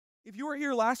If you were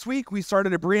here last week, we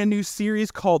started a brand new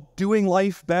series called Doing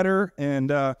Life Better,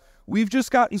 and we've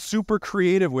just gotten super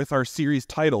creative with our series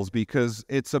titles because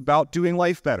it's about doing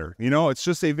life better. You know, it's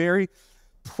just a very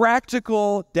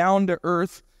practical,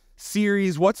 down-to-earth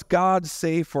series. What's God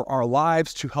say for our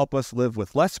lives to help us live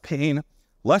with less pain,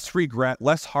 less regret,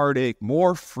 less heartache,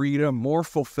 more freedom, more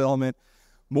fulfillment,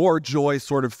 more joy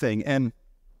sort of thing. And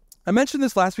I mentioned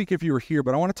this last week if you were here,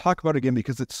 but I want to talk about it again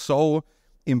because it's so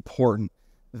important.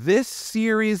 This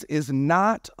series is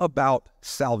not about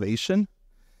salvation.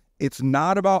 It's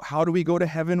not about how do we go to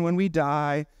heaven when we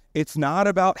die. It's not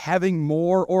about having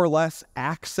more or less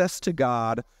access to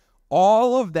God.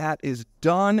 All of that is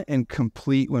done and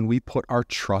complete when we put our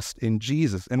trust in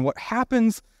Jesus. And what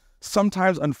happens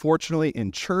sometimes, unfortunately,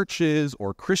 in churches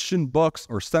or Christian books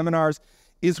or seminars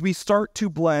is we start to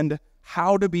blend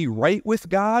how to be right with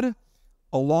God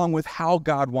along with how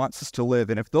God wants us to live.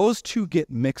 And if those two get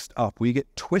mixed up, we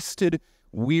get twisted,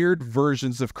 weird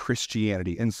versions of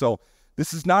Christianity. And so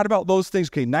this is not about those things.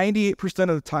 Okay, 98%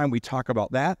 of the time we talk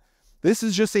about that. This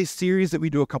is just a series that we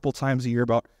do a couple times a year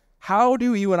about how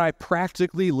do you and I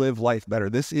practically live life better.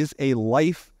 This is a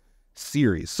life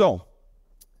series. So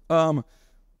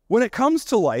when it comes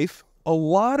to life, a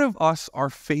lot of us are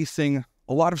facing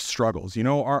a lot of struggles. You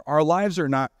know, our lives are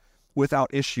not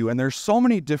without issue. And there's so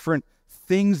many different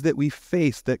things that we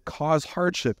face that cause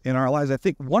hardship in our lives. I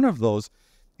think one of those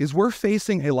is we're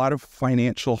facing a lot of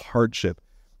financial hardship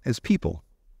as people.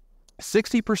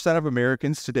 60% of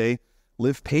Americans today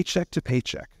live paycheck to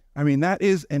paycheck. I mean, that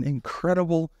is an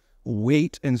incredible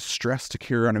weight and stress to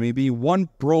carry on. I mean, maybe one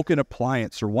broken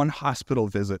appliance or one hospital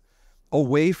visit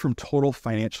away from total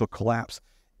financial collapse.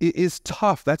 It is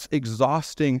tough. That's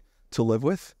exhausting to live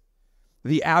with.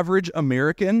 The average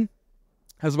American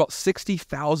has about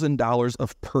 $60,000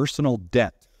 of personal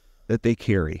debt that they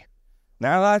carry.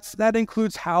 Now that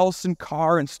includes house and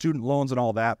car and student loans and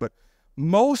all that, but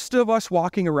most of us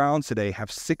walking around today have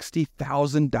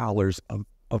 $60,000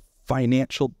 of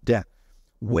financial debt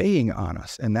weighing on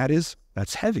us, and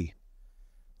that's heavy.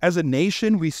 As a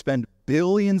nation, we spend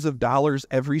billions of dollars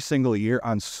every single year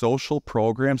on social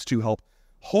programs to help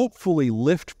hopefully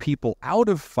lift people out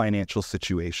of financial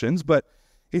situations, but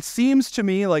it seems to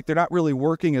me like they're not really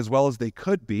working as well as they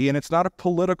could be, and it's not a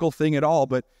political thing at all,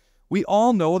 but we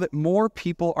all know that more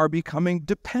people are becoming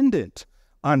dependent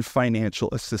on financial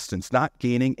assistance, not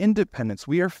gaining independence.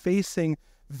 We are facing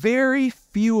very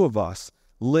few of us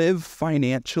live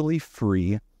financially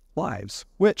free lives,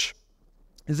 which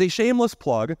is a shameless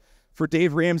plug for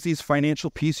Dave Ramsey's Financial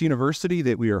Peace University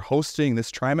that we are hosting this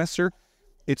trimester.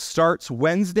 It starts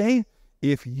Wednesday.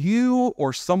 If you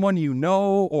or someone you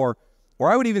know, or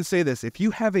I would even say this, if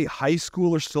you have a high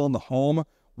schooler still in the home,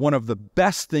 one of the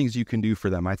best things you can do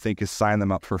for them, I think, is sign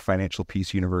them up for Financial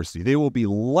Peace University. They will be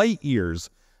light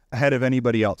years ahead of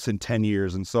anybody else in 10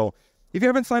 years. And so if you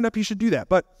haven't signed up, you should do that.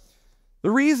 But the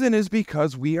reason is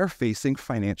because we are facing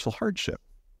financial hardship.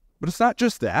 But it's not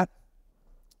just that.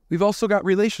 We've also got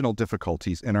relational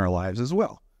difficulties in our lives as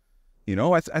well. You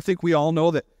know, I think we all know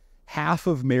that half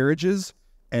of marriages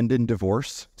end in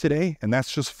divorce today, and that's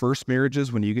just first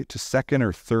marriages. When you get to second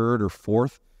or third or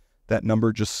fourth, that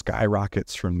number just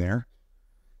skyrockets from there.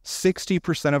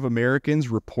 60% of Americans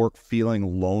report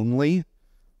feeling lonely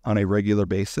on a regular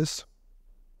basis.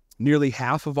 Nearly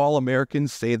half of all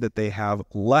Americans say that they have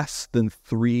less than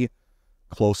 3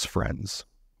 close friends.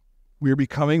 We're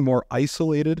becoming more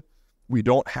isolated. We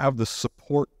don't have the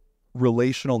support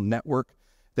relational network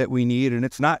that we need. And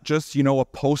it's not just, you know, a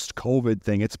post-COVID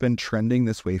thing. It's been trending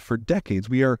this way for decades.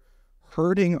 We are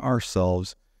hurting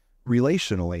ourselves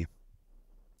relationally.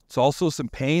 It's also some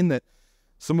pain that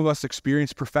some of us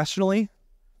experience professionally.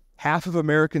 Half of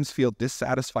Americans feel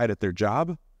dissatisfied at their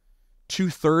job.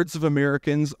 2/3 of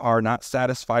Americans are not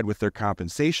satisfied with their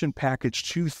compensation package.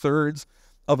 2/3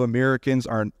 of Americans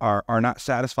are not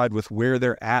satisfied with where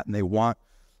they're at, and they want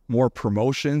more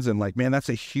promotions. And like, man, that's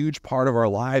a huge part of our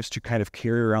lives to kind of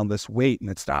carry around this weight, and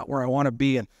it's not where I want to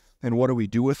be. And what do we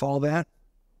do with all that?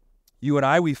 You and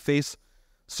I, we face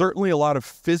certainly a lot of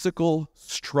physical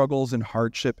struggles and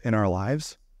hardship in our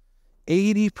lives.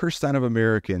 80% of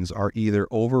Americans are either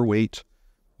overweight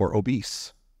or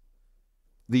obese.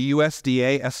 The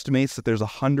USDA estimates that there's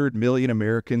 100 million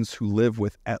Americans who live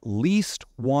with at least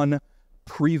one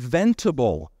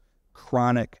preventable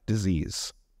chronic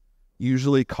disease,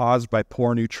 usually caused by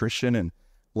poor nutrition and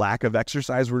lack of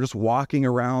exercise. We're just walking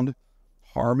around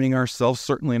harming ourselves,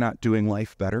 certainly not doing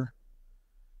life better.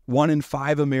 1 in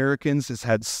 5 Americans has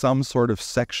had some sort of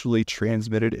sexually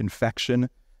transmitted infection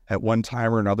at one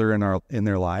time or another in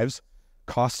their lives,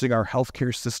 costing our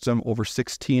healthcare system over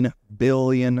 $16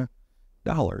 billion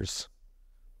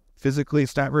Physically,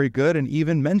 it's not very good, and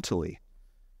even mentally.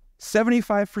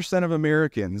 75% of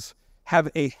Americans have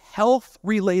a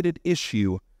health-related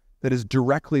issue that is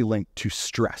directly linked to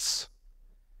stress,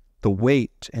 the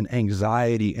weight and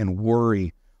anxiety and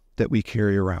worry that we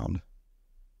carry around.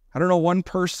 I don't know one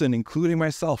person, including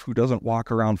myself, who doesn't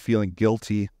walk around feeling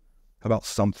guilty about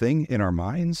something in our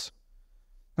minds.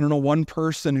 I don't know one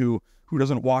person who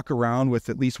doesn't walk around with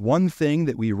at least one thing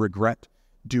that we regret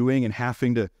doing and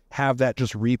having to have that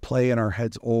just replay in our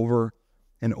heads over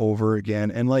and over again.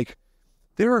 And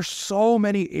there are so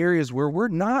many areas where we're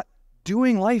not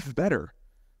doing life better,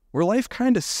 where life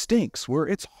kind of stinks, where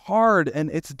it's hard and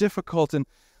it's difficult. And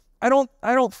I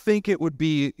don't think it would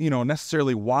be,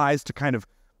 necessarily wise to kind of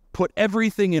put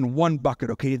everything in one bucket.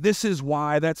 Okay, this is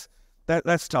why that's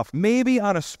tough. Maybe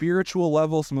on a spiritual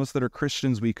level, some of us that are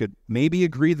Christians, we could maybe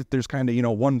agree that there's kind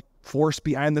of, one force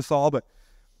behind this all. But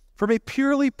from a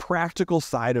purely practical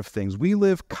side of things, we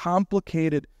live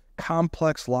complicated,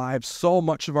 complex lives. So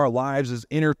much of our lives is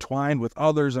intertwined with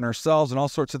others and ourselves and all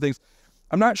sorts of things.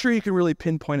 I'm not sure you can really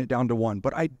pinpoint it down to one,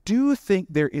 but I do think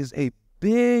there is a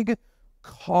big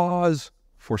cause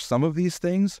for some of these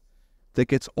things that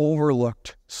gets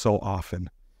overlooked so often.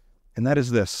 And that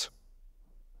is this: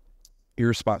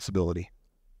 irresponsibility.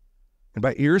 And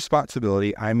by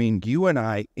irresponsibility, I mean you and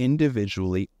I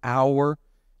individually, our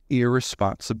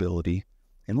irresponsibility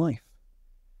in life.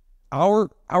 Our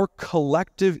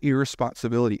collective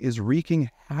irresponsibility is wreaking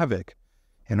havoc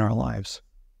in our lives.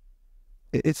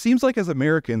 It seems like as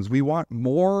Americans, we want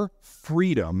more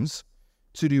freedoms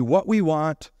to do what we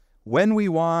want, when we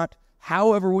want,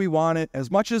 however we want it,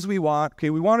 as much as we want. Okay,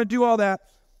 we want to do all that,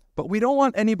 but we don't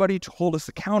want anybody to hold us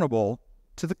accountable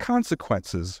to the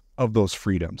consequences of those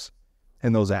freedoms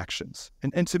and those actions.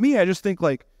 And to me, I just think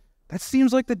that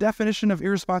seems like the definition of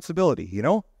irresponsibility,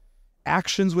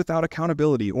 actions without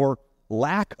accountability, or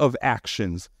lack of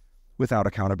actions without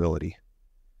accountability.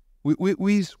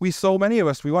 We so many of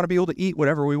us, we want to be able to eat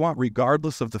whatever we want,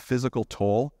 regardless of the physical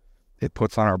toll it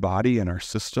puts on our body and our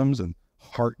systems and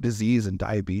heart disease and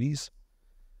diabetes.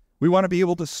 We want to be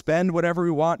able to spend whatever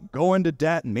we want, go into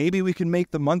debt, and maybe we can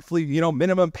make the monthly,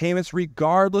 minimum payments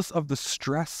regardless of the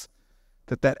stress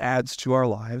that adds to our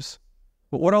lives.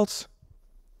 But what else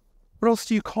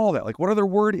do you call that? What other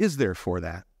word is there for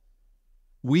that?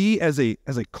 We as a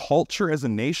culture, as a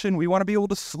nation, we want to be able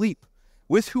to sleep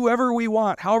with whoever we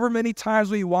want, however many times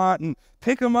we want, and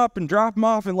pick them up and drop them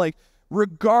off, and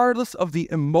regardless of the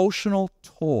emotional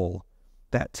toll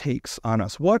that takes on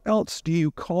us. What else do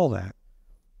you call that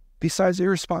besides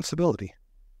irresponsibility?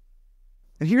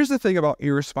 And here's the thing about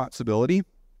irresponsibility.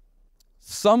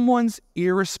 Someone's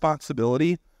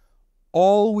irresponsibility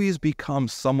always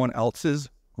becomes someone else's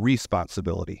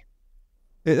responsibility.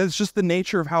 It's just the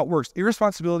nature of how it works.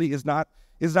 Irresponsibility is not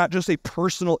just a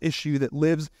personal issue that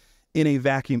lives in a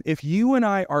vacuum. If you and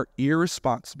I are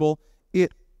irresponsible,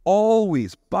 it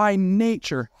always, by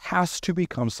nature, has to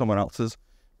become someone else's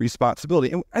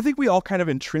responsibility. And I think we all kind of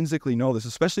intrinsically know this,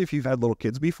 especially if you've had little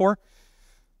kids before.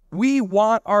 We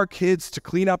want our kids to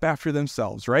clean up after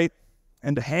themselves, right?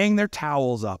 And to hang their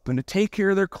towels up and to take care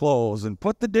of their clothes and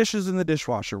put the dishes in the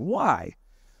dishwasher. Why?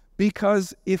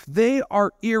 Because if they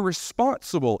are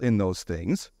irresponsible in those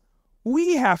things,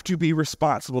 we have to be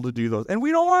responsible to do those. And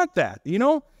we don't want that,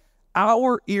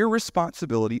 Our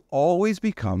irresponsibility always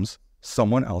becomes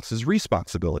someone else's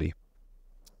responsibility.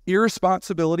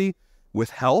 Irresponsibility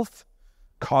with health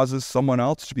causes someone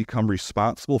else to become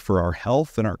responsible for our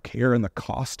health and our care and the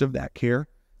cost of that care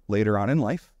later on in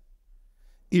life.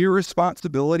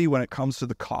 Irresponsibility when it comes to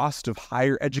the cost of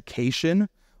higher education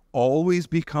always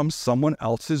becomes someone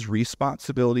else's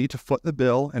responsibility to foot the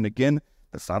bill. And again,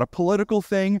 that's not a political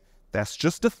thing. That's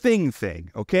just a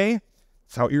thing, okay?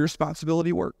 That's how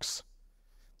irresponsibility works.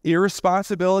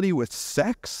 Irresponsibility with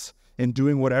sex and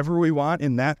doing whatever we want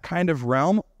in that kind of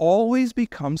realm always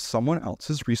becomes someone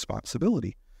else's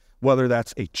responsibility. Whether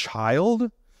that's a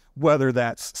child, whether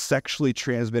that's sexually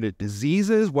transmitted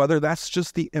diseases, whether that's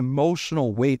just the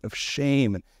emotional weight of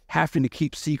shame and having to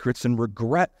keep secrets and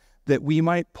regret that we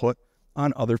might put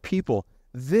on other people.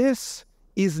 This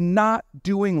is not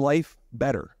doing life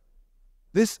better.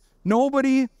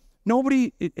 Nobody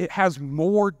it has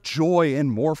more joy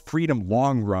and more freedom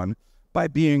long run by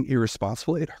being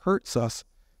irresponsible. It hurts us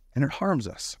and it harms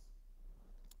us.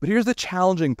 But here's the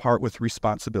challenging part with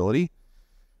responsibility.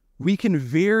 We can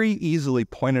very easily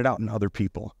point it out in other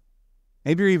people.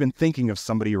 Maybe you're even thinking of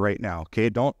somebody right now, okay?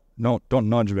 Don't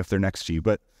nudge them if they're next to you,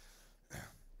 but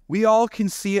we all can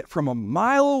see it from a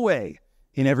mile away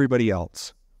in everybody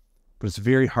else. But it's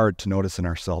very hard to notice in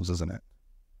ourselves, isn't it?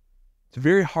 It's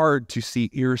very hard to see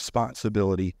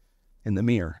irresponsibility in the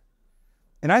mirror.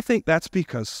 And I think that's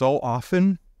because so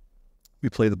often we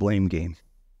play the blame game.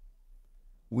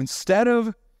 Instead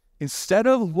of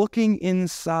looking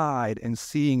inside and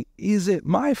seeing, is it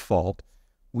my fault?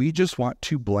 We just want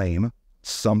to blame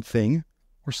something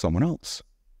or someone else.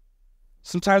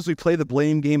 Sometimes we play the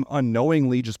blame game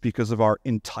unknowingly just because of our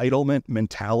entitlement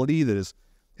mentality that is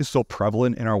so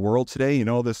prevalent in our world today. You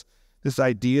know, this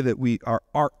idea that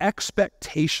our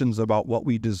expectations about what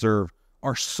we deserve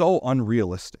are so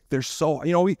unrealistic. They're so,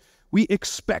 we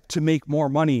expect to make more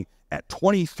money at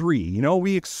 23.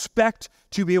 We expect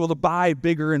to be able to buy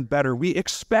bigger and better. We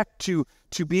expect to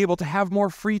be able to have more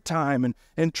free time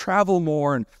and travel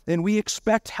more. And we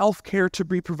expect healthcare to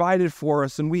be provided for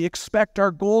us. And we expect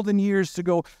our golden years to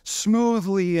go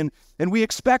smoothly. And we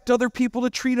expect other people to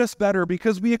treat us better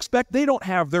because we expect they don't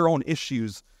have their own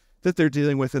issues that they're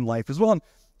dealing with in life as well.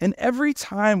 And every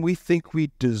time we think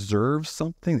we deserve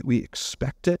something, that we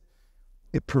expect it,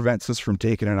 it prevents us from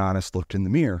taking an honest look in the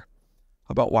mirror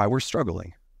about why we're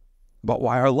struggling, about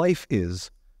why our life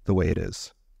is the way it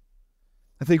is.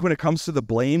 I think when it comes to the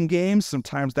blame game,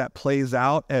 sometimes that plays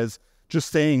out as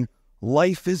just saying,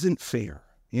 life isn't fair,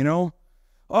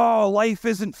 Oh, life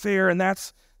isn't fair, and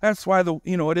that's why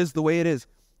it is the way it is.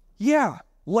 Yeah,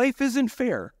 life isn't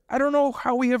fair. I don't know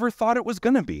how we ever thought it was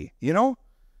going to be,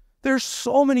 There's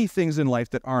so many things in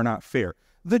life that are not fair.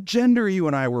 The gender you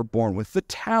and I were born with, the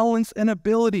talents and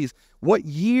abilities, what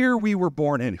year we were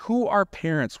born in, who our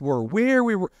parents were, where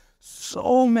we were.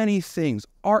 So many things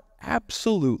are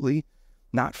absolutely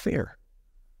not fair.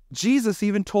 Jesus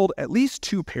even told at least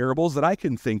 2 parables that I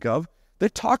can think of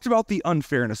that talked about the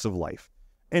unfairness of life.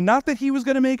 And not that he was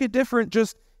going to make it different,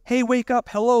 just, hey, wake up,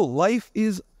 hello, life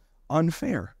is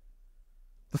unfair.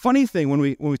 The funny thing when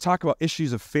we talk about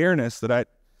issues of fairness that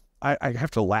I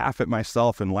have to laugh at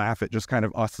myself and laugh at just kind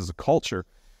of us as a culture.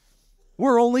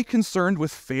 We're only concerned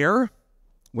with fair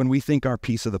when we think our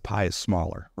piece of the pie is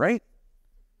smaller, right?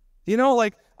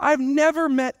 I've never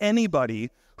met anybody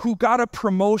who got a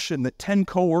promotion that 10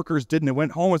 coworkers didn't and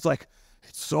went home. It's like,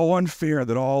 it's so unfair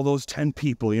that all those 10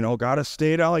 people, got to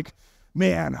stay down. Like,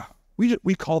 man,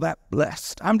 we call that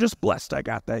blessed. I'm just blessed I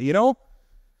got that,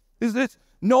 Is this?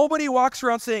 Nobody walks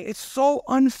around saying, it's so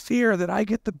unfair that I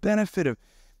get the benefit of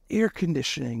air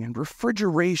conditioning and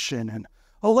refrigeration and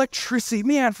electricity.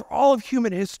 Man, for all of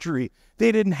human history,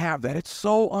 they didn't have that. It's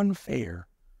so unfair.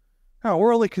 No,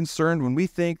 we're only concerned when we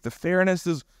think the fairness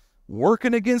is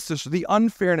working against us, or the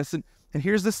unfairness. And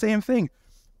here's the same thing.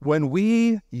 When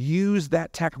we use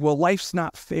that tactic, well, life's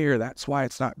not fair, that's why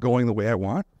it's not going the way I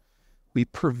want, we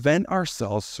prevent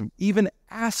ourselves from even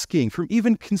asking, from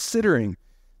even considering,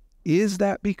 is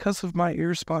that because of my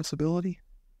irresponsibility?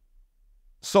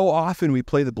 So often we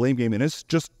play the blame game, and it's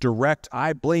just direct.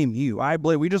 I blame you.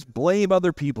 We just blame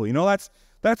other people.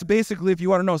 That's basically, if you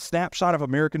want to know a snapshot of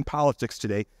American politics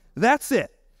today, that's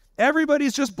it.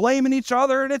 Everybody's just blaming each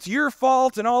other, and it's your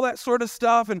fault and all that sort of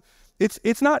stuff. And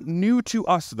it's not new to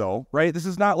us, though, right? This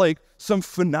is not like some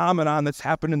phenomenon that's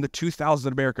happened in the 2000s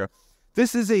in America.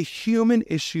 This is a human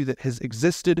issue that has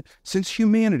existed since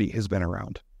humanity has been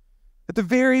around. At the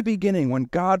very beginning, when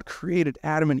God created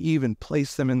Adam and Eve and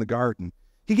placed them in the garden,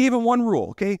 he gave them one rule,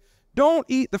 okay? Don't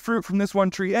eat the fruit from this one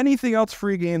tree. Anything else,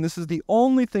 free game. This is the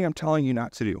only thing I'm telling you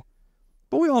not to do.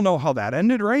 But we all know how that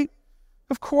ended, right?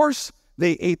 Of course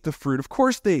they ate the fruit. Of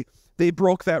course they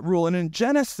broke that rule. And in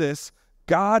Genesis,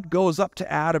 God goes up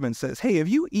to Adam and says, hey, have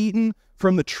you eaten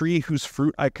from the tree whose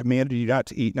fruit I commanded you not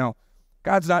to eat? Now,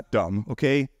 God's not dumb,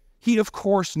 okay? He, of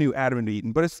course, knew Adam had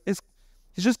eaten, but he's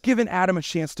just given Adam a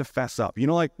chance to fess up.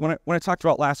 Like when I talked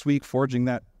about last week forging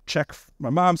that check, my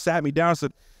mom sat me down and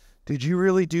said, did you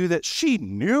really do that? She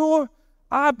knew.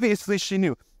 Obviously she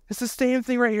knew. It's the same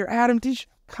thing right here. Adam,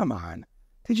 come on.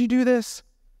 Did you do this?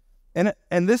 And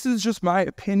this is just my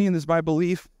opinion, this is my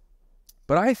belief.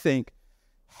 But I think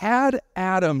had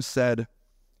Adam said,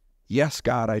 yes,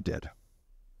 God, I did.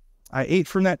 I ate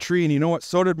from that tree, and you know what?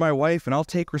 So did my wife, and I'll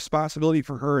take responsibility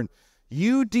for her. And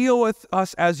you deal with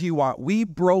us as you want. We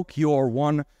broke your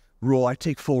one rule. I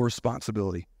take full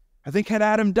responsibility. I think had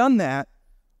Adam done that,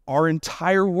 our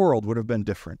entire world would have been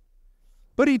different.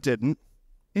 But he didn't.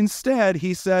 Instead,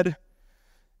 he said,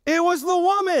 it was the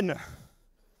woman.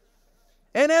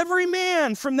 And every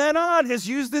man from then on has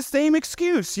used this same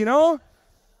excuse,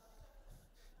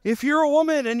 If you're a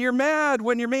woman and you're mad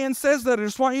when your man says that, I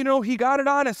just want you to know he got it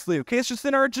honestly, okay? It's just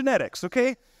in our genetics,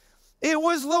 okay? It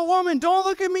was the woman. Don't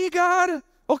look at me, God.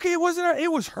 Okay, it wasn't her.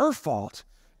 It was her fault.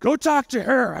 Go talk to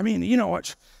her. I mean, you know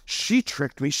what? She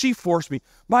tricked me. She forced me.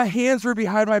 My hands were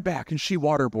behind my back, and she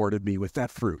waterboarded me with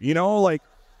that fruit.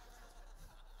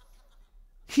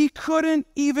 He couldn't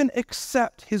even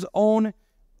accept his own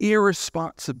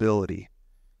irresponsibility,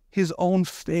 his own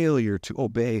failure to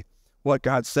obey what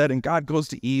God said. And God goes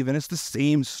to Eve, and it's the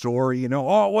same story,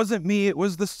 oh, it wasn't me, it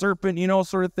was the serpent,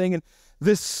 sort of thing. And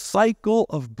this cycle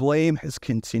of blame has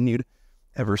continued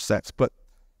ever since. But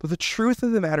the truth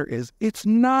of the matter is, it's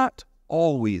not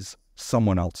always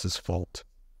someone else's fault.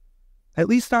 At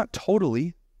least not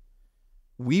totally.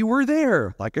 We were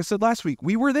there. Like I said last week,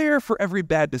 we were there for every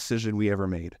bad decision we ever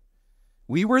made.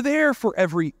 We were there for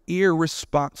every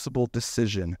irresponsible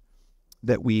decision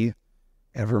that we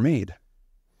ever made.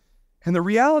 And the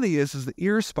reality is that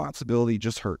irresponsibility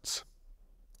just hurts.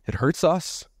 It hurts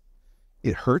us.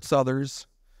 It hurts others.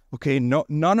 Okay,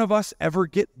 none of us ever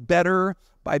get better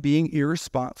by being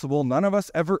irresponsible. None of us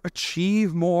ever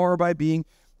achieve more by being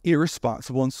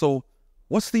irresponsible. And so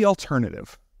what's the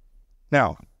alternative?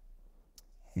 Now,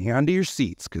 hang on to your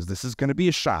seats, because this is going to be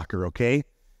a shocker, okay?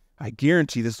 I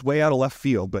guarantee this is way out of left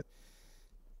field, but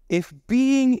if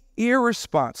being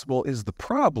irresponsible is the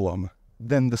problem,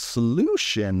 then the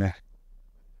solution...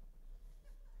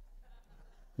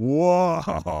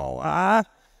 Whoa, I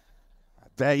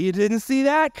bet you didn't see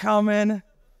that coming.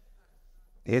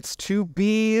 It's to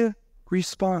be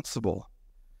responsible.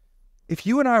 If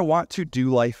you and I want to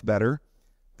do life better,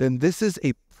 then this is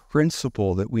a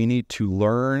principle that we need to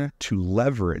learn to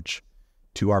leverage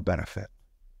to our benefit.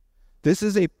 This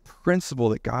is a principle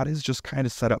that God has just kind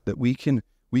of set up that we can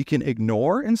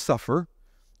ignore and suffer,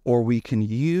 or we can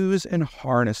use and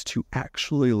harness to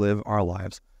actually live our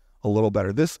lives a little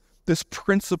better. This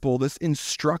principle, this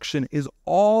instruction is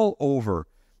all over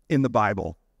in the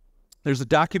Bible. There's a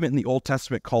document in the Old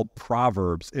Testament called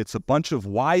Proverbs. It's a bunch of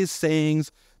wise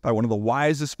sayings by one of the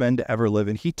wisest men to ever live,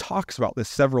 and he talks about this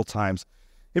several times.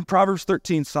 In Proverbs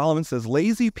 13, Solomon says,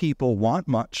 "Lazy people want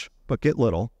much, but get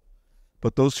little,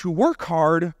 but those who work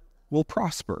hard will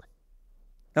prosper."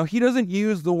 Now, he doesn't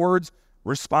use the words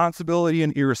responsibility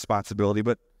and irresponsibility,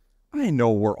 but I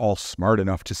know we're all smart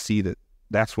enough to see that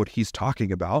that's what he's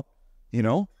talking about,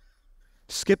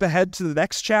 Skip ahead to the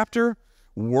next chapter.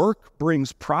 Work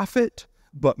brings profit,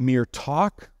 but mere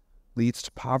talk leads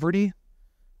to poverty.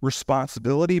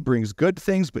 Responsibility brings good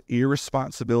things, but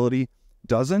irresponsibility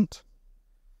doesn't.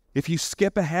 If you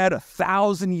skip ahead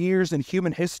 1,000 years in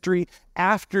human history,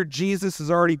 after Jesus is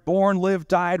already born, lived,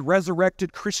 died,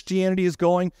 resurrected, Christianity is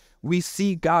going, we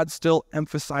see God still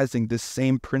emphasizing this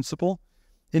same principle.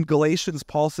 In Galatians,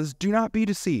 Paul says, "Do not be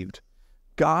deceived.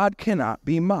 God cannot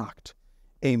be mocked.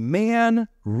 A man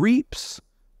reaps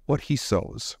what he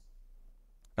sows."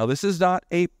 Now, this is not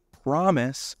a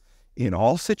promise in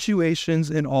all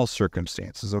situations, in all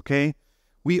circumstances, okay?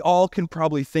 We all can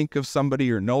probably think of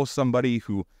somebody or know somebody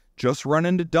who just run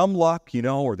into dumb luck,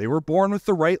 or they were born with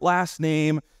the right last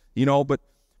name, but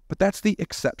that's the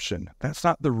exception. That's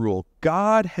not the rule.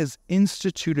 God has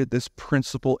instituted this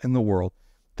principle in the world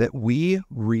that we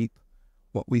reap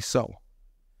what we sow.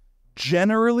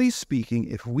 Generally speaking,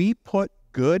 if we put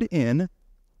good in,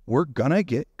 we're gonna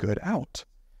get good out.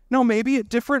 Now, maybe at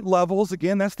different levels,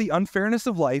 again, that's the unfairness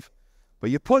of life, but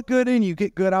you put good in, you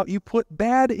get good out. You put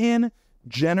bad in,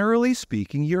 generally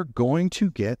speaking, you're going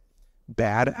to get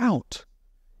bad out.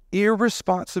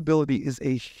 Irresponsibility is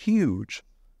a huge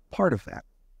part of that.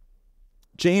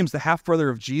 James, the half-brother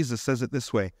of Jesus, says it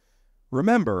this way: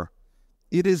 "Remember,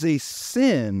 it is a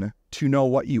sin to know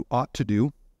what you ought to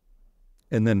do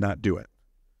and then not do it."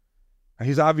 Now,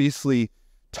 he's obviously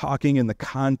talking in the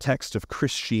context of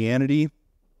Christianity,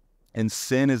 and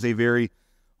sin is a very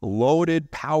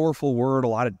loaded, powerful word, a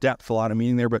lot of depth, a lot of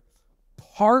meaning there, but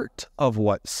part of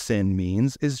what sin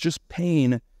means is just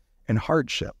pain and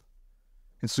hardship.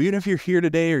 And so even if you're here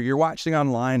today or you're watching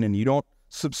online and you don't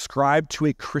subscribe to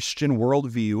a Christian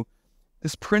worldview,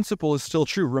 this principle is still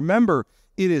true. Remember,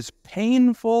 it is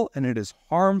painful and it is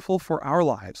harmful for our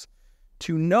lives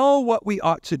to know what we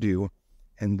ought to do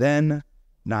and then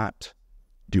not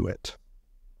do it.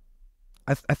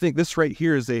 I think this right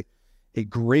here is a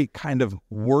great kind of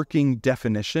working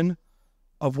definition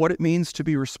of what it means to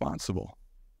be responsible.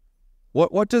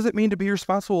 What does it mean to be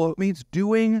responsible? Well, it means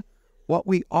doing what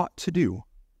we ought to do,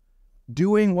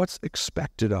 doing what's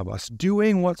expected of us,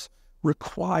 doing what's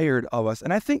required of us.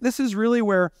 And I think this is really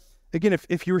where, again,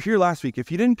 if you were here last week,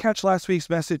 if you didn't catch last week's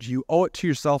message, you owe it to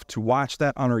yourself to watch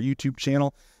that on our YouTube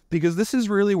channel, because this is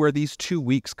really where these 2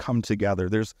 weeks come together.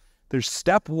 There's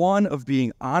step one of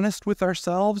being honest with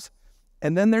ourselves,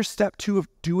 and then there's step two of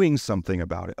doing something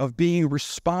about it, of being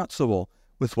responsible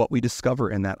with what we discover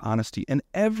in that honesty. And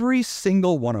every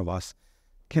single one of us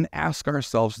can ask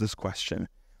ourselves this question: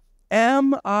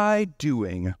 am I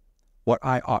doing what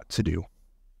I ought to do?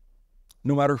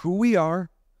 No matter who we are,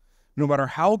 no matter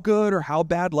how good or how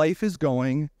bad life is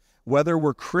going, whether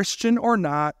we're Christian or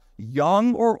not,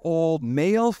 young or old,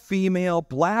 male, female,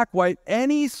 black, white,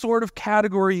 any sort of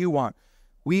category you want,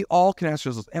 we all can ask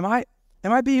ourselves, am I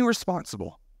being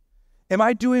responsible? Am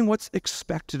I doing what's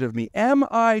expected of me? Am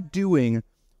I doing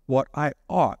what I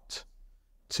ought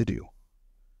to do?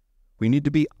 We need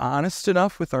to be honest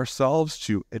enough with ourselves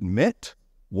to admit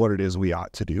what it is we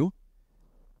ought to do.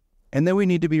 And then we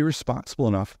need to be responsible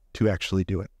enough to actually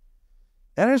do it.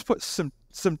 And I just put some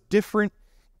different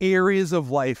areas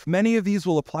of life. Many of these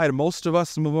will apply to most of us.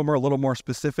 Some of them are a little more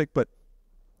specific. But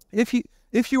if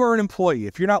you are an employee,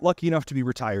 if you're not lucky enough to be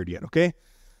retired yet, okay?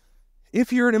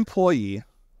 If you're an employee,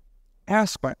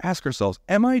 ask ourselves,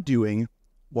 am I doing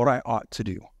what I ought to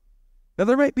do? Now,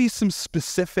 there might be some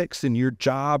specifics in your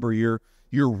job or your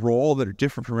role that are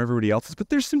different from everybody else's, but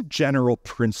there's some general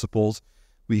principles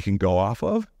we can go off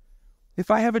of.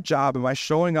 If I have a job, am I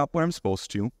showing up when I'm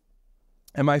supposed to?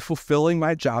 Am I fulfilling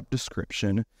my job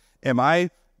description? Am I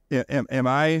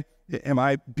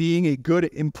being a good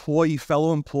employee,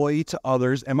 fellow employee to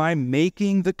others? Am I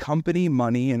making the company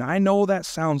money? And I know that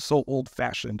sounds so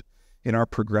old-fashioned in our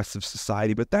progressive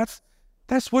society, but that's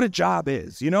what a job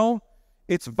is, you know?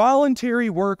 It's voluntary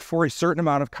work for a certain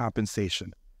amount of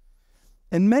compensation.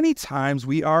 And many times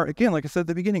we are, again, like I said at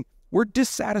the beginning, we're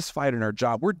dissatisfied in our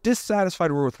job. We're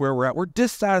dissatisfied with where we're at. We're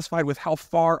dissatisfied with how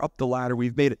far up the ladder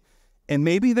we've made it. And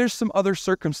maybe there's some other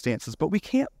circumstances, but we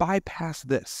can't bypass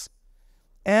this.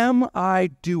 Am I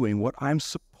doing what I'm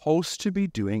supposed to be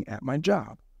doing at my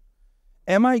job?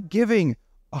 Am I giving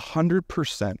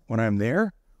 100% when I'm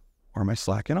there, or am I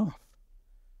slacking off?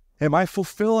 Am I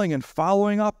fulfilling and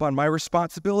following up on my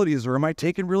responsibilities, or am I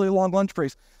taking really long lunch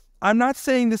breaks? I'm not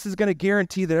saying this is going to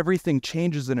guarantee that everything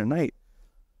changes in a night,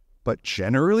 but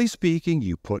generally speaking,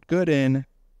 you put good in,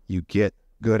 you get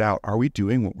good out. Are we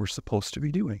doing what we're supposed to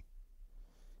be doing?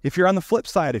 If you're on the flip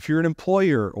side, if you're an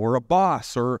employer or a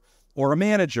boss or a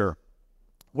manager,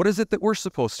 what is it that we're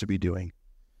supposed to be doing?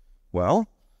 Well,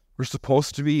 we're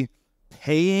supposed to be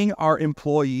paying our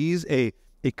employees a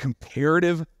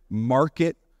comparative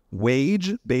market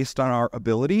wage based on our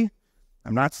ability.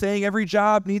 I'm not saying every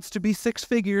job needs to be 6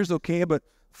 figures, okay, but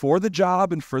for the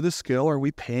job and for the skill, are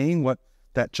we paying what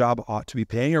that job ought to be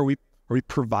paying? Are we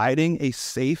providing a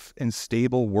safe and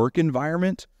stable work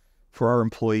environment for our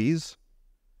employees?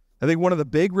 I think one of the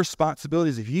big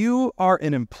responsibilities, if you are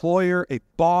an employer, a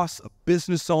boss, a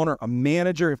business owner, a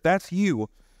manager, if that's you,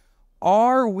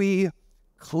 are we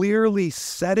clearly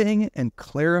setting and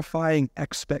clarifying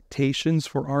expectations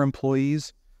for our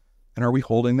employees? And are we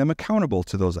holding them accountable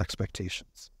to those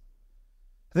expectations?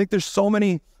 I think there's so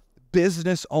many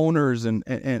business owners and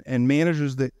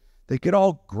managers that they get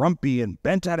all grumpy and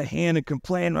bent out of hand and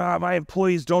complain, my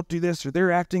employees don't do this or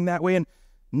they're acting that way, and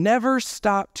never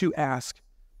stop to ask,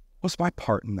 what's my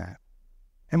part in that?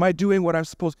 Am I doing what I'm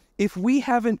supposed? If we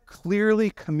haven't clearly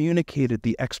communicated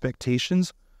the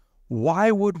expectations,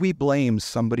 why would we blame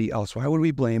somebody else? Why would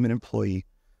we blame an employee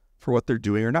for what they're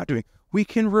doing or not doing? We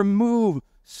can remove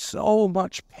so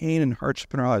much pain and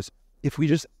hardship in our lives if we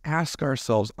just ask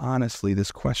ourselves honestly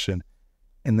this question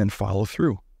and then follow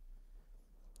through.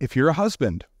 If you're a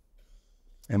husband,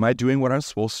 am I doing what I'm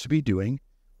supposed to be doing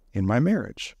in my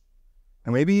marriage?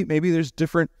 And maybe there's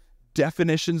different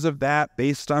definitions of that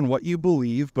based on what you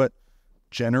believe, but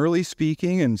generally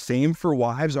speaking, and same for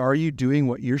wives, are you doing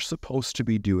what you're supposed to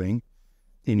be doing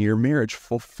in your marriage,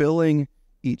 fulfilling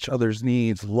each other's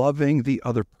needs, loving the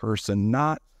other person,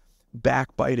 not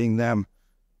backbiting them?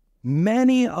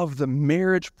 Many of the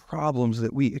marriage problems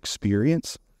that we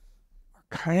experience are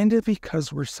kind of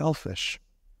because we're selfish,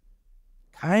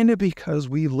 kind of because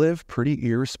we live pretty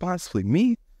irresponsibly,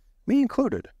 me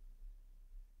included.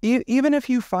 Even if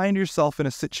you find yourself in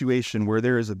a situation where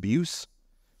there is abuse,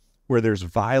 where there's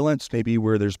violence, maybe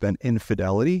where there's been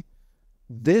infidelity,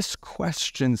 this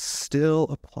question still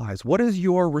applies. What is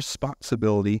your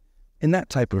responsibility in that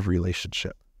type of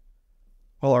relationship?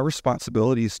 Well, our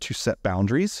responsibility is to set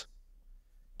boundaries,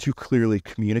 to clearly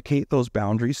communicate those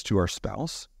boundaries to our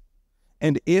spouse,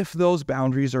 and if those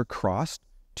boundaries are crossed,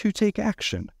 to take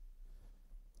action.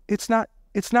 It's not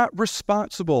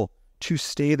responsible to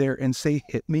stay there and say,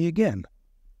 hit me again.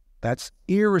 That's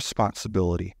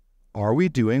irresponsibility. Are we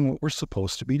doing what we're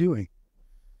supposed to be doing?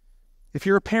 If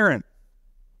you're a parent,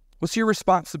 what's your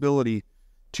responsibility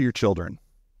to your children?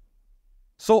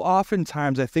 So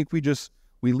oftentimes, I think we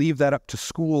leave that up to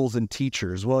schools and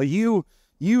teachers. Well, you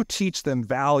teach them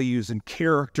values and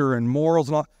character and morals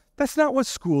and all. That's not what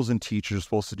schools and teachers are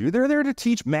supposed to do. They're there to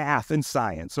teach math and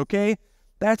science, okay?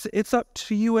 It's up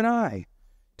to you and I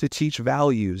to teach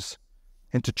values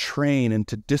and to train and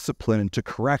to discipline and to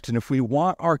correct. And if we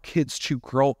want our kids to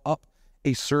grow up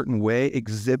a certain way,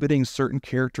 exhibiting certain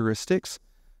characteristics,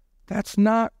 that's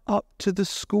not up to the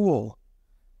school.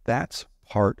 That's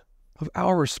part of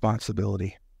our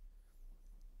responsibility.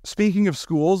 Speaking of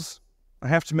schools, I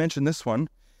have to mention this one.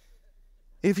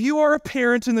 If you are a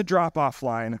parent in the drop-off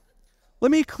line,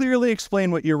 let me clearly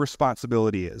explain what your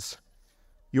responsibility is.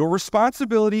 Your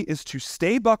responsibility is to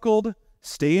stay buckled,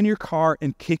 stay in your car,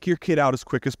 and kick your kid out as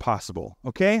quick as possible,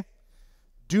 okay?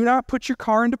 Do not put your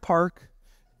car into park.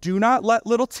 Do not let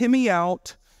little Timmy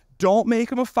out. Don't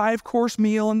make him a 5-course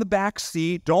meal in the back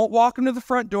seat. Don't walk him to the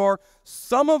front door.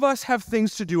 Some of us have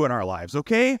things to do in our lives,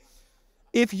 okay?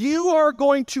 If you are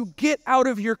going to get out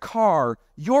of your car,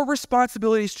 your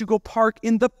responsibility is to go park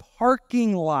in the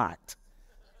parking lot,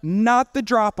 not the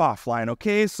drop-off line,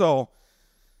 okay? So,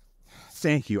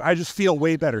 thank you. I just feel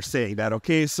way better saying that,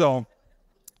 okay? So,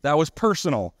 that was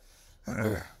personal.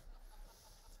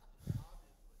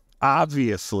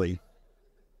 Obviously.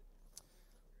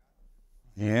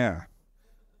 Yeah.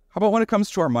 How about when it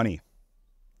comes to our money?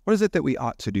 What is it that we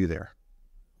ought to do there?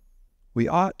 We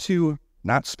ought to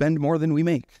not spend more than we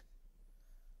make.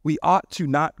 We ought to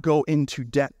not go into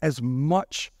debt as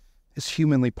much as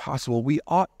humanly possible. We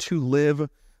ought to live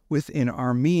within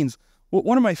our means. Well,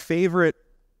 one of my favorite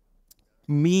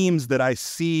memes that I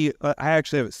see, I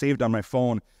actually have it saved on my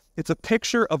phone. It's a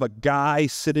picture of a guy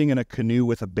sitting in a canoe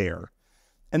with a bear.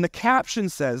 And the caption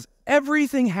says,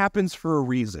 "Everything happens for a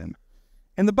reason."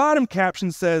 And the bottom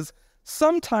caption says,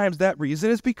 "Sometimes that reason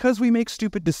is because we make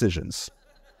stupid decisions."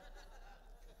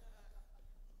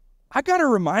 I got to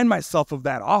remind myself of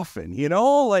that often, you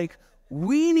know? Like,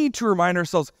 we need to remind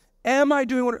ourselves, am I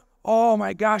doing what... Oh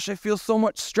my gosh, I feel so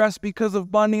much stress because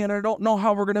of money and I don't know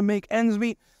how we're going to make ends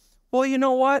meet. Well, you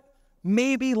know what?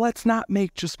 Maybe let's not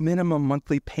make just minimum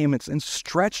monthly payments and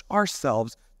stretch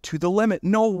ourselves to the limit.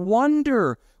 No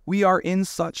wonder we are in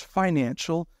such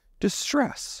financial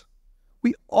distress.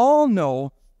 We all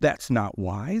know that's not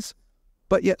wise,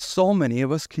 but yet so many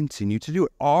of us continue to do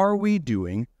it. Are we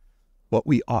doing what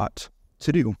we ought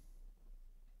to do?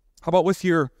 How about with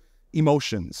your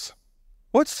emotions?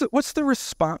 What's the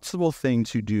responsible thing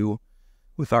to do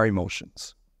with our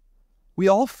emotions? We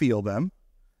all feel them.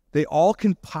 They all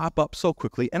can pop up so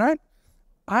quickly. And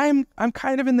I'm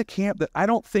kind of in the camp that I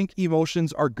don't think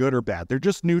emotions are good or bad. They're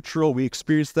just neutral. We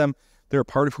experience them. They're a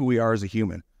part of who we are as a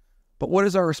human. But what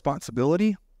is our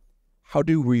responsibility? How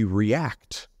do we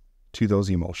react to those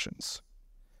emotions?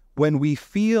 When we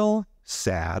feel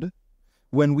sad,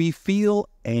 when we feel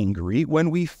angry,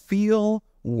 when we feel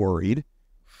worried,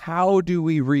 how do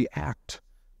we react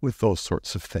with those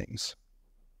sorts of things?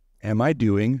 Am I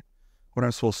doing what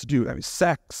I'm supposed to do? I mean,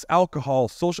 sex, alcohol,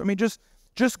 social,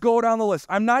 just go down the list.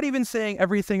 I'm not even saying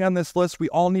everything on this list, we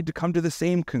all need to come to the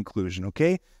same conclusion,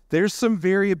 okay? There's some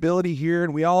variability here,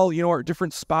 and we all, are at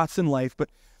different spots in life. But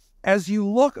as you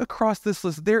look across this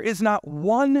list, there is not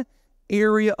one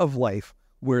area of life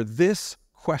where this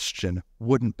question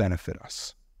wouldn't benefit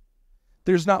us.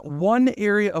 There's not one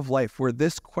area of life where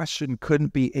this question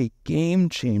couldn't be a game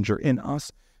changer in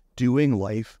us doing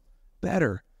life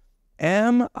better.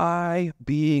 Am I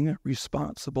being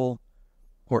responsible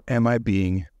or am I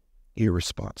being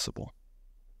irresponsible?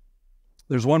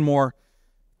 There's one more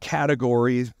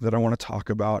category that I want to talk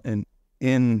about. And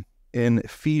in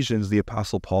Ephesians, the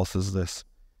Apostle Paul says this.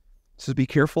 He says, be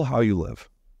careful how you live.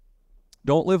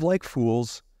 Don't live like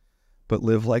fools, but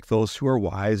live like those who are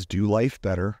wise. Do life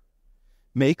better.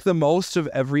 Make the most of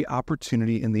every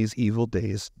opportunity in these evil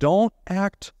days. Don't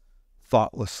act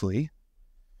thoughtlessly.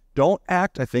 Don't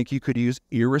act, I think you could use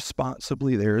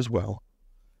irresponsibly there as well.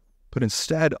 But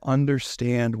instead,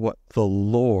 understand what the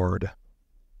Lord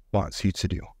wants you to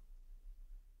do.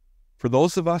 For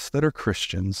those of us that are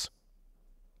Christians,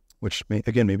 which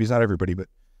maybe it's not everybody, but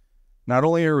not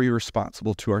only are we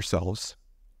responsible to ourselves,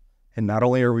 and not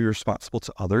only are we responsible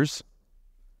to others,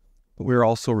 but we're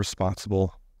also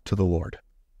responsible to the Lord.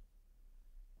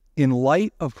 In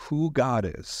light of who God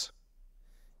is,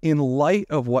 in light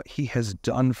of what he has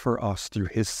done for us through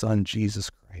his Son, Jesus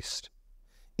Christ,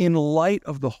 in light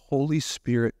of the Holy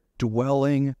Spirit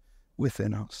dwelling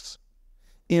within us,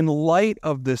 in light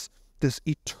of this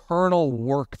eternal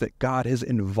work that God has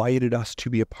invited us to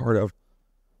be a part of,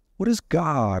 what does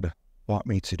God want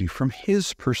me to do? From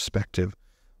his perspective,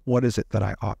 what is it that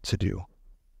I ought to do?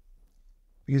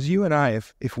 Because you and I,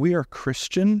 if we are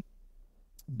Christian,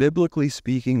 biblically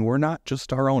speaking, we're not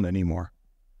just our own anymore.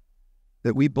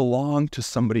 That we belong to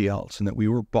somebody else and that we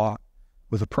were bought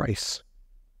with a price.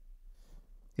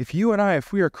 If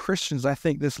we are Christians, I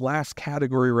think this last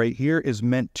category right here is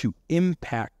meant to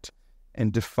impact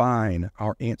and define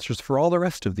our answers for all the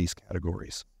rest of these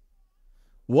categories.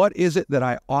 What is it that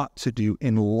I ought to do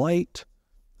in light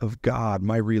of God,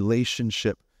 my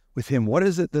relationship with Him? What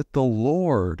is it that the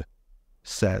Lord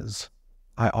says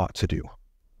I ought to do?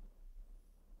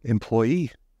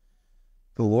 Employee,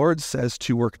 the Lord says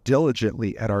to work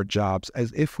diligently at our jobs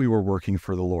as if we were working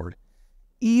for the Lord.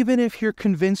 Even if you're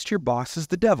convinced your boss is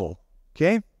the devil,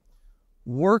 okay?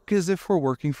 Work as if we're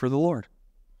working for the Lord.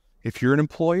 If you're an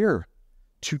employer,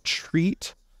 to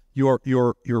treat your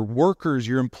workers,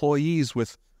 your employees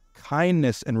with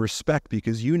kindness and respect,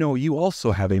 because you know you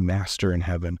also have a master in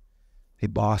heaven, a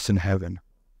boss in heaven.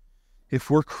 If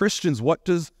we're Christians,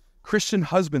 Christian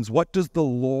husbands, what does the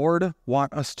Lord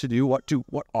want us to do?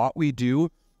 What ought we do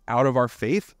out of our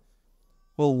faith?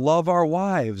 Well, love our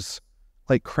wives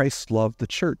like Christ loved the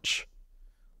church.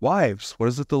 Wives, what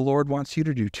is it the Lord wants you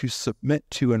to do? To submit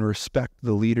to and respect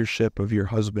the leadership of your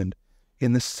husband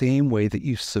in the same way that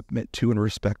you submit to and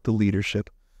respect the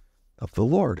leadership of the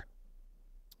Lord.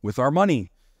 With our money,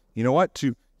 you know what?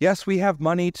 Yes, we have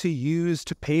money to use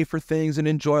to pay for things and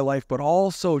enjoy life, but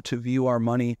also to view our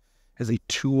money as a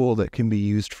tool that can be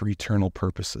used for eternal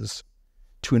purposes,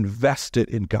 to invest it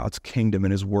in God's kingdom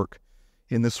and His work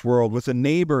in this world. With a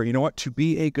neighbor, you know what? To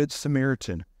be a good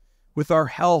Samaritan. With our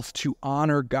health, to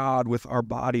honor God with our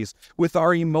bodies. With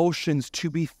our emotions,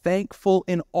 to be thankful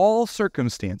in all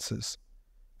circumstances.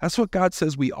 That's what God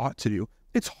says we ought to do.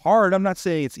 It's hard. I'm not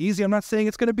saying it's easy. I'm not saying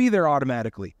it's going to be there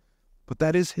automatically. But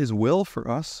that is His will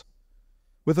for us.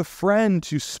 With a friend,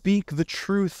 to speak the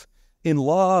truth in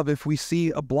love if we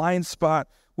see a blind spot.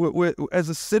 As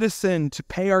a citizen, to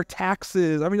pay our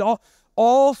taxes. I mean,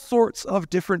 all sorts of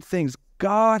different things.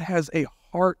 God has a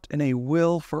heart and a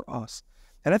will for us.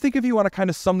 And I think if you want to kind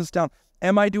of sum this down,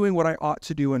 am I doing what I ought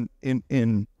to do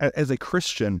as a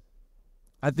Christian?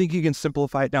 I think you can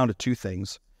simplify it down to two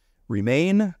things: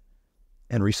 remain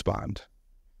and respond.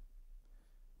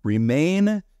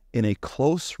 Remain in a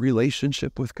close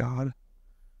relationship with God.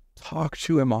 Talk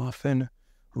to Him often.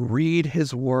 Read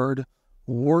His word.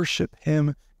 Worship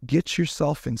Him. Get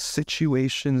yourself in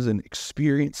situations and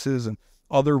experiences and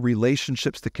other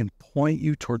relationships that can point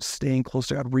you towards staying close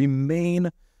to God. Remain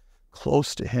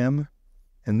close to Him,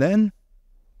 and then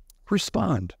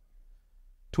respond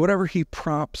to whatever He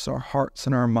prompts our hearts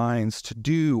and our minds to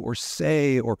do or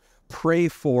say or pray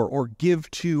for or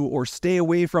give to or stay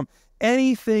away from.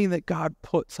 Anything that God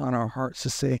puts on our hearts to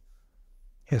say,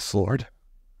 yes, Lord,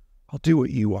 I'll do what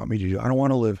you want me to do. I don't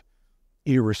want to live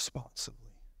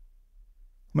irresponsibly.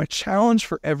 My challenge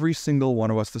for every single one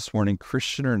of us this morning,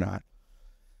 Christian or not,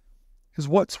 is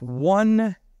what's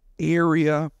one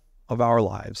area of our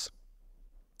lives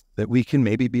that we can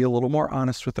maybe be a little more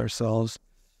honest with ourselves.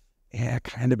 Yeah, I've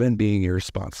kind of been being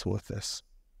irresponsible with this.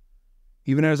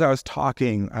 Even as I was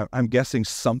talking, I'm guessing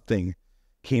something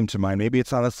came to mind. Maybe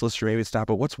it's on this list or maybe it's not,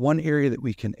 but what's one area that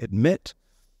we can admit,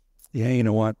 yeah, you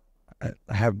know what,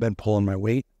 I have been pulling my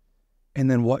weight,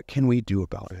 and then what can we do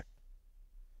about it?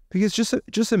 Because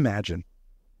just imagine,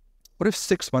 what if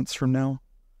 6 months from now,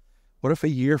 what if a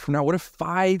year from now, what if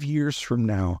 5 years from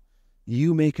now,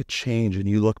 you make a change and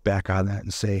you look back on that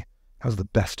and say, that was the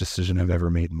best decision I've ever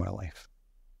made in my life?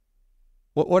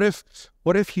 What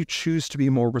if you choose to be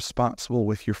more responsible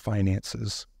with your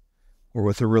finances, or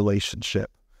with a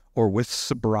relationship, or with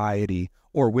sobriety,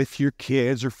 or with your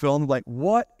kids, or fill in the blank?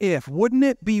 What if? Wouldn't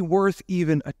it be worth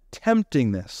even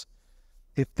attempting this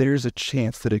if there's a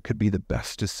chance that it could be the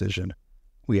best decision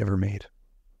we ever made?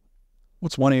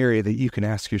 What's one area that you can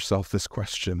ask yourself this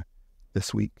question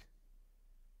this week?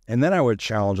 And then I would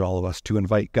challenge all of us to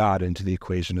invite God into the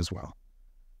equation as well.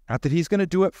 Not that He's going to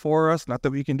do it for us, not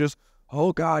that we can just,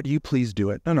 oh God, you please do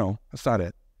it. No, that's not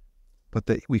it. But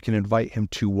that we can invite Him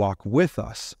to walk with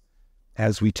us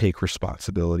as we take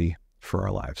responsibility for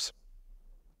our lives.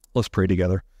 Let's pray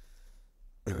together.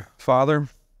 Father,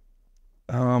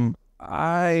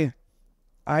 I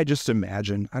just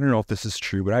imagine, I don't know if this is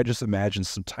true, but I just imagine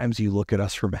sometimes you look at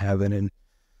us from heaven and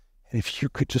if you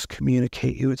could just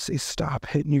communicate, you would say, stop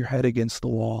hitting your head against the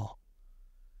wall.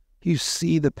 You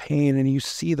see the pain and you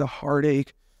see the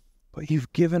heartache, but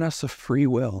you've given us a free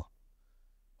will.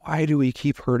 Why do we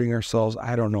keep hurting ourselves?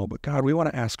 I don't know. But God, we want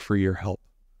to ask for your help.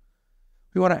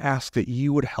 We want to ask that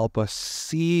you would help us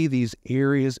see these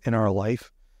areas in our life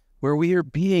where we are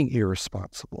being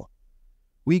irresponsible.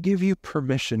 We give you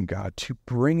permission, God, to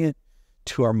bring it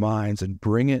to our minds and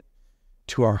bring it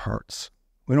to our hearts.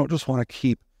 We don't just want to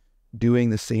keep doing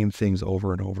the same things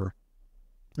over and over.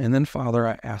 And then, Father,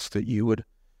 I ask that you would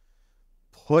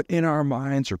put in our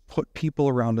minds or put people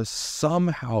around us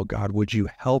somehow, God, would you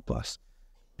help us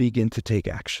begin to take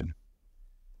action?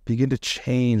 begin to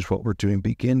change what we're doing,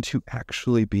 begin to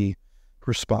actually be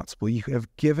responsible. You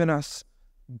have given us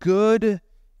good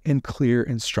and clear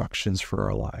instructions for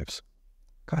our lives.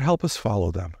 God, help us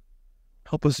follow them.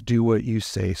 Help us do what you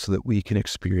say so that we can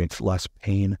experience less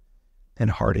pain and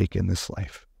heartache in this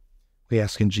life. We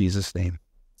ask in Jesus' name,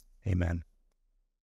 amen.